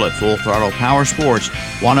Kawasaki Mule at Full Throttle Power Sports,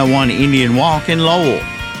 101 Indian Walk in Lowell.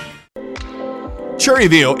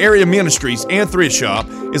 Cherryville Area Ministries and Thrift Shop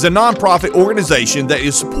is a nonprofit organization that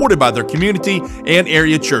is supported by their community and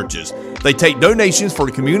area churches. They take donations for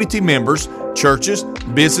community members, churches,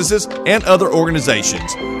 businesses, and other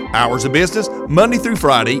organizations. Hours of business, Monday through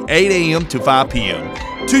Friday, 8 a.m. to 5 p.m.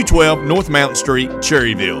 212 North Mountain Street,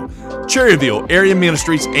 Cherryville. Cherryville Area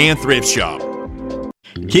Ministries and Thrift Shop.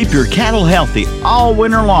 Keep your cattle healthy all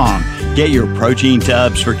winter long. Get your protein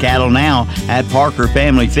tubs for cattle now at Parker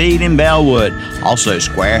Family Feed in Bellwood. Also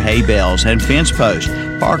square hay bales and fence posts.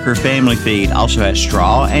 Parker Family Feed also has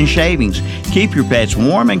straw and shavings. Keep your pets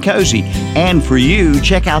warm and cozy. And for you,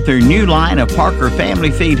 check out their new line of Parker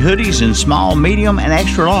Family Feed hoodies in small, medium, and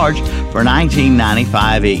extra large for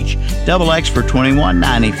 $19.95 each. Double X for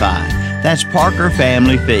 $21.95. That's Parker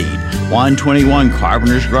Family Feed, 121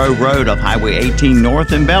 Carpenters Grove Road off Highway 18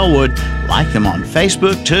 North in Bellwood. Like them on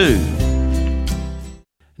Facebook, too.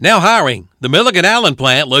 Now hiring. The Milligan Allen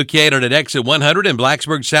plant, located at Exit 100 in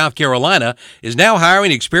Blacksburg, South Carolina, is now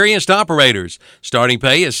hiring experienced operators. Starting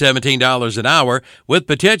pay is $17 an hour with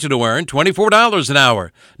potential to earn $24 an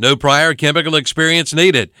hour. No prior chemical experience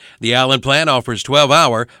needed. The Allen plant offers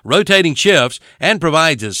 12-hour rotating shifts and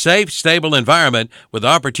provides a safe, stable environment with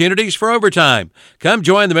opportunities for overtime. Come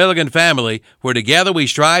join the Milligan family, where together we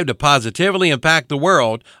strive to positively impact the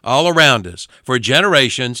world all around us for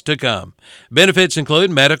generations to come. Benefits include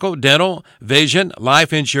medical, dental, vision,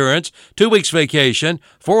 life insurance, 2 weeks vacation,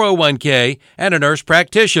 401k, and a nurse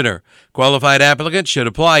practitioner. Qualified applicants should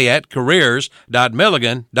apply at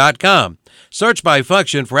careers.milligan.com. Search by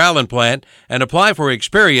function for Allen Plant and apply for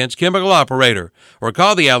experienced chemical operator, or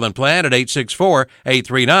call the Allen Plant at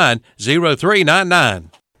 864-839-0399.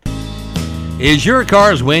 Is your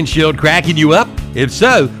car's windshield cracking you up? If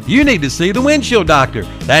so, you need to see the windshield doctor.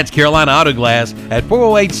 That's Carolina Auto Glass at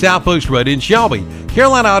 408 South Post Road in Shelby.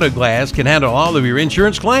 Carolina Auto Glass can handle all of your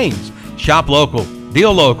insurance claims. Shop local.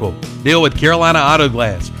 Deal with Carolina Auto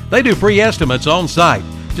Glass. They do free estimates on site.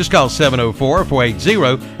 Just call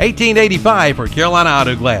 704-480-1885 for Carolina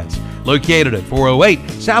Auto Glass. Located at 408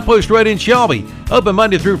 South Post Road in Shelby. Open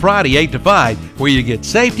Monday through Friday, 8 to 5, where you get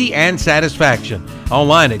safety and satisfaction.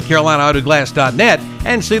 Online at CarolinaAutoGlass.net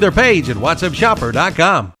and see their page at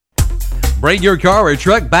WhatsAppShopper.com. Bring your car or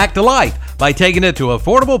truck back to life by taking it to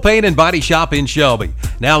Affordable Paint and Body Shop in Shelby.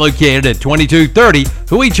 Now located at 2230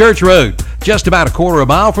 Huey Church Road, just about a quarter of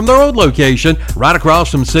a mile from their old location, right across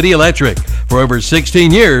from City Electric. For over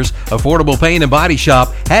 16 years, Affordable Paint and Body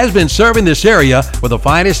Shop has been serving this area with the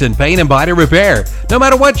finest in paint and body repair. No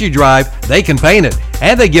matter what you drive, they can paint it,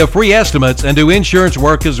 and they give free estimates and do insurance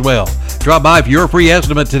work as well. Drop by for your free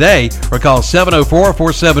estimate today or call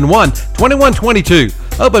 704-471-2122.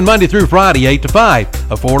 Open Monday through Friday, 8 to 5.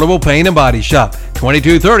 Affordable Paint and Body Shop,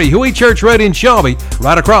 2230 Huey Church Road in Shelby,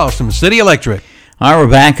 right across from City Electric. All right, we're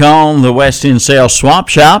back on the West End Sales Swap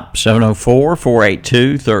Shop,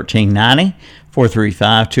 704-482-1390.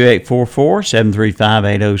 435-2844,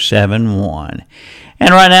 735-8071. And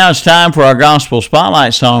right now it's time for our Gospel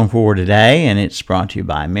Spotlight song for today, and it's brought to you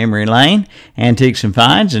by Memory Lane, Antiques and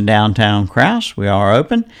Finds in downtown Krause. We are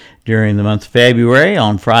open during the month of February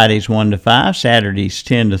on Fridays 1 to 5, Saturdays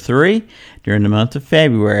 10 to 3. During the month of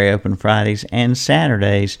February, open Fridays and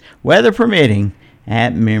Saturdays, weather permitting,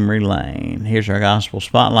 at Memory Lane. Here's our Gospel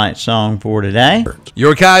Spotlight song for today.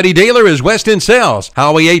 Your Coyote dealer is Weston Sales,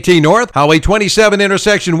 Highway 18 North, Highway 27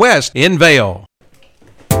 intersection west in Vale.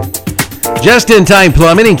 Just-in-Time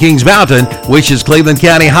Plumbing in Kings Mountain wishes Cleveland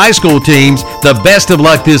County High School teams the best of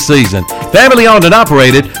luck this season. Family owned and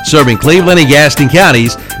operated, serving Cleveland and Gaston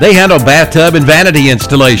counties, they handle bathtub and vanity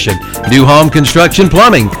installation, new home construction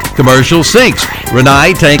plumbing, commercial sinks,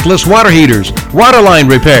 Rinnai tankless water heaters, water line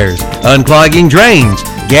repairs, unclogging drains,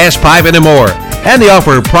 gas piping, and more. And they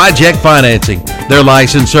offer project financing. Their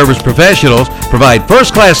licensed service professionals provide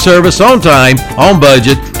first-class service on time, on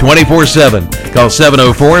budget, 24/7. Call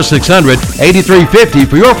 704-600-8350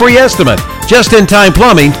 for your free estimate. Just-in-time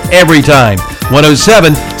plumbing every time.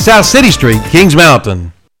 107 South City Street, Kings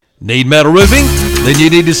Mountain. Need metal roofing? Then you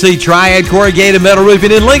need to see Triad Corrugated Metal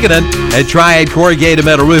Roofing in Lincoln. At Triad Corrugated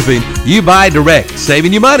Metal Roofing, you buy direct,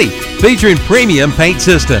 saving you money. Featuring premium paint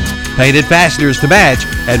systems, painted fasteners to match,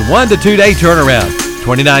 and 1 to 2 day turnaround.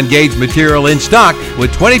 29 gauge material in stock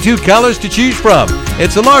with 22 colors to choose from.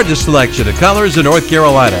 It's the largest selection of colors in North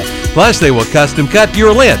Carolina. Plus, they will custom cut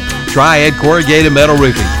your length. Triad Corrugated Metal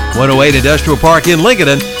Roofing, 108 Industrial Park in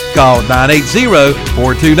Lincoln. Call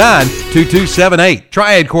 980-429-2278.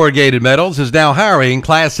 Triad Corrugated Metals is now hiring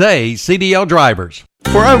Class A CDL drivers.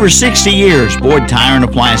 For over 60 years, Boyd Tire and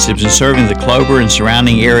Appliance has been serving the Clover and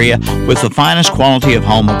surrounding area with the finest quality of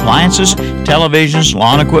home appliances, televisions,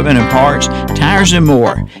 lawn equipment and parts, tires, and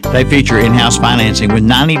more. They feature in-house financing with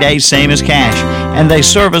 90 days same as cash, and they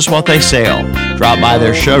service what they sell. Drop by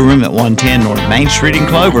their showroom at 110 North Main Street in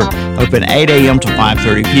Clover, open 8 a.m. to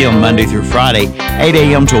 5:30 p.m. Monday through Friday, 8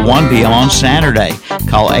 a.m. to 1 p.m. on Saturday.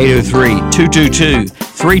 Call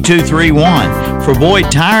 803-222-3231 for Boyd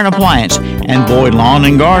Tire and Appliance and Boyd Lawn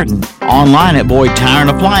and Garden. Online at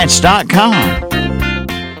BoydTireandAppliance.com.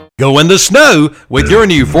 Go in the snow with your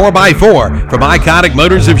new 4x4 from Iconic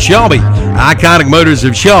Motors of Shelby. Iconic Motors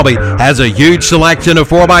of Shelby has a huge selection of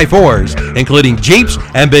 4x4s, including Jeeps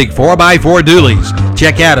and big 4x4 dualies.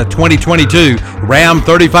 Check out a 2022 Ram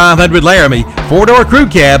 3500 Laramie 4-door crew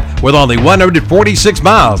cab with only 146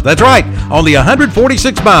 miles. That's right, only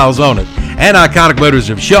 146 miles on it. And Iconic Motors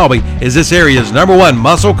of Shelby is this area's #1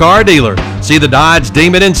 muscle car dealer. See the Dodge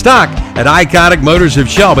Demon in stock at Iconic Motors of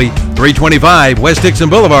Shelby, 325 West Dixon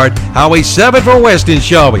Boulevard, Highway 7 for West in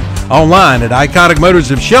Shelby. Online at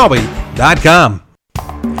iconicmotorsofshelby.com.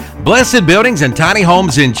 Blessed Buildings and Tiny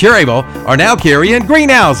Homes in Cherryville are now carrying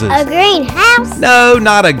greenhouses. A greenhouse? No,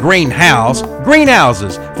 not a greenhouse.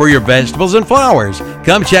 Greenhouses for your vegetables and flowers.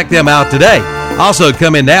 Come check them out today. Also,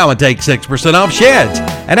 come in now and take 6% off sheds.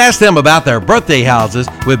 And ask them about their birthday houses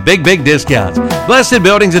with big discounts. Blessed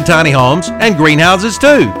Buildings and Tiny Homes and greenhouses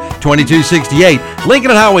too. 2268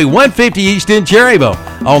 Lincoln Highway 150 East in Cherryville.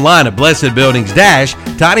 Online at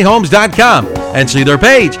blessedbuildings-tinyhomes.com and see their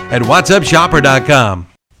page at whatsupshopper.com.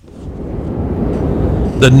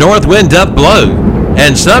 The north wind up blow,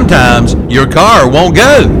 and sometimes your car won't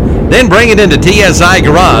go. Then bring it into TSI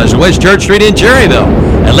Garage, West Church Street in Cherryville,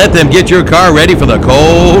 and let them get your car ready for the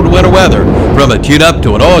cold winter weather. From a tune-up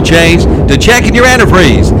to an oil change to checking your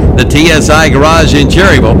antifreeze, the TSI Garage in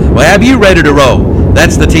Cherryville will have you ready to roll.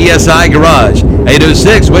 That's the TSI Garage,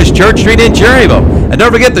 806 West Church Street in Cherryville. And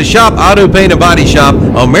don't forget the Shop Auto Paint and Body Shop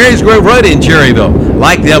on Marys Grove Road in Cherryville.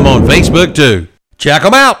 Like them on Facebook too. Check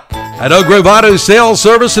them out at Oak Grove Auto Sales,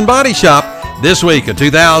 Service, and Body Shop. This week, a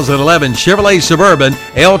 2011 Chevrolet Suburban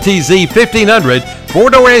LTZ 1500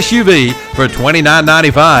 4-door SUV for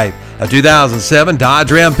 $29.95. A 2007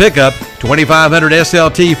 Dodge Ram pickup 2500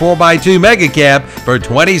 SLT 4x2 Mega Cab for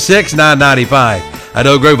 $26,995. At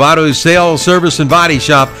Oak Grove Auto Sales, Service, and Body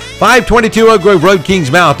Shop, 522 Oak Grove Road, Kings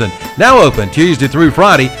Mountain. Now open Tuesday through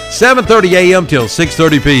Friday, 7:30 a.m. till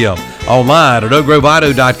 6:30 p.m. Online at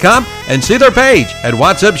oakgroveauto.com and see their page at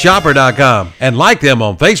whatsupshopper.com. And like them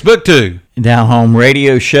on Facebook too. Down Home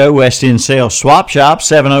Radio Show, West End Sales Swap Shop,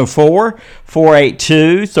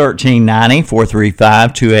 704-482-1390,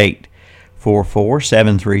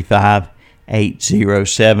 435-2844,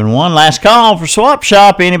 735-8071. Last call for Swap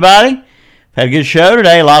Shop, anybody? Had a good show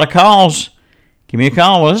today, a lot of calls. Give me a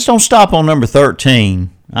call. Well, let's don't stop on number 13.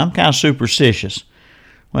 I'm kind of superstitious.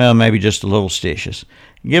 Well, maybe just a little stitious.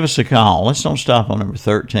 Give us a call. Let's don't stop on number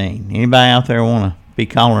 13. Anybody out there want to be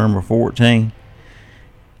caller number 14?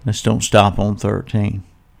 Let's don't stop on 13.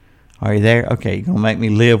 Are you there? Okay, you're going to make me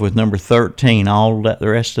live with number 13 all the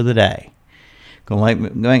rest of the day. Going to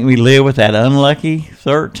make me live with that unlucky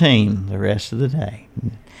 13 the rest of the day.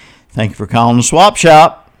 Thank you for calling the swap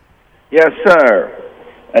shop. Yes, sir.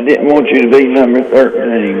 I didn't want you to be number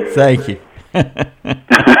 13. Thank you.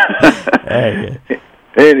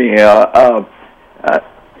 Anyhow,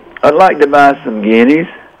 I'd like to buy some guineas.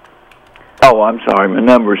 Oh, I'm sorry. My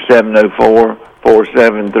number is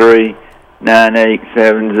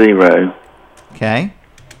 704-473-9870. Okay.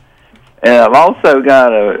 And I've also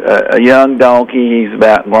got a young donkey. He's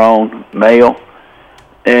about grown, male.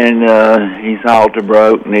 And he's halter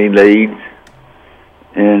broke and he leads.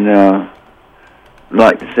 And I'd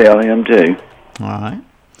like to sell him too. All right.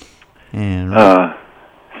 And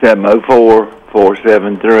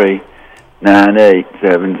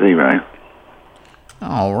 704-473-9870.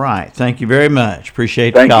 All right. Thank you very much.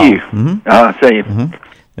 Appreciate the call. Thank you. I'll see you.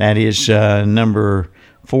 That is number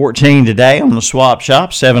 14 today on the swap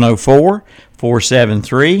shop,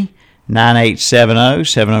 704-473-9870,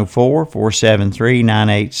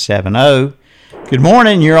 704-473-9870. Good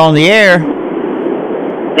morning. You're on the air.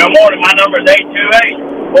 Good morning. My number is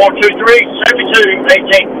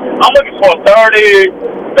 828-423-7218. I'm looking for a 30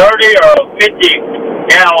 or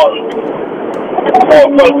 50-gallon for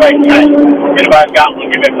propane tank. Anybody's got one,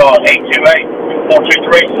 give me a call at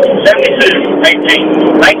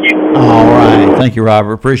 828-423-7218. Thank you. All right. Thank you,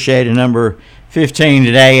 Robert. Appreciate it. Number 15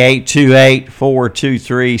 today,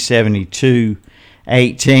 828-423-7218,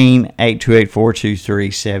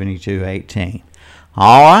 828-423-7218.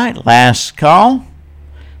 All right. Last call.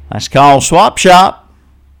 Last call, swap shop.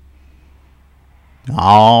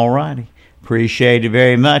 All righty. Appreciate it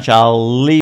very much. I'll leave